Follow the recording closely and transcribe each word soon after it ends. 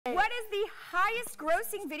What is the highest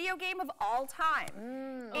grossing video game of all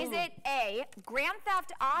time? Is it A, Grand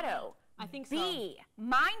Theft Auto, I think so. B,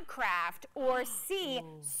 Minecraft, or C,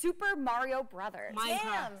 Super Mario Brothers?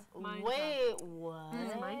 Minecraft. Wait, what?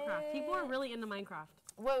 It's Minecraft. People are really into Minecraft.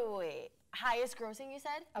 Wait. Highest grossing, you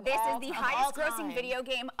said? This is the highest grossing video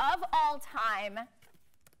game of all time.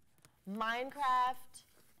 Minecraft.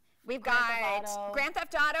 We've got Grand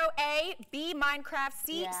Theft Auto, A, B, Minecraft,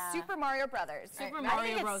 C, Super Mario Brothers. Super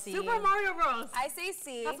Mario Bros. Super Mario Bros. I say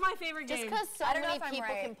C. That's my favorite game. Just because so many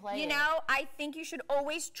people can play You know, I think you should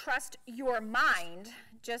always trust your mind,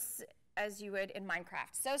 just as you would in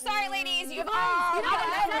Minecraft. So sorry, ladies, you've all I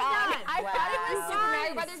got it wrong. thought it was Super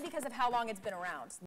Mario Brothers because of how long it's been around.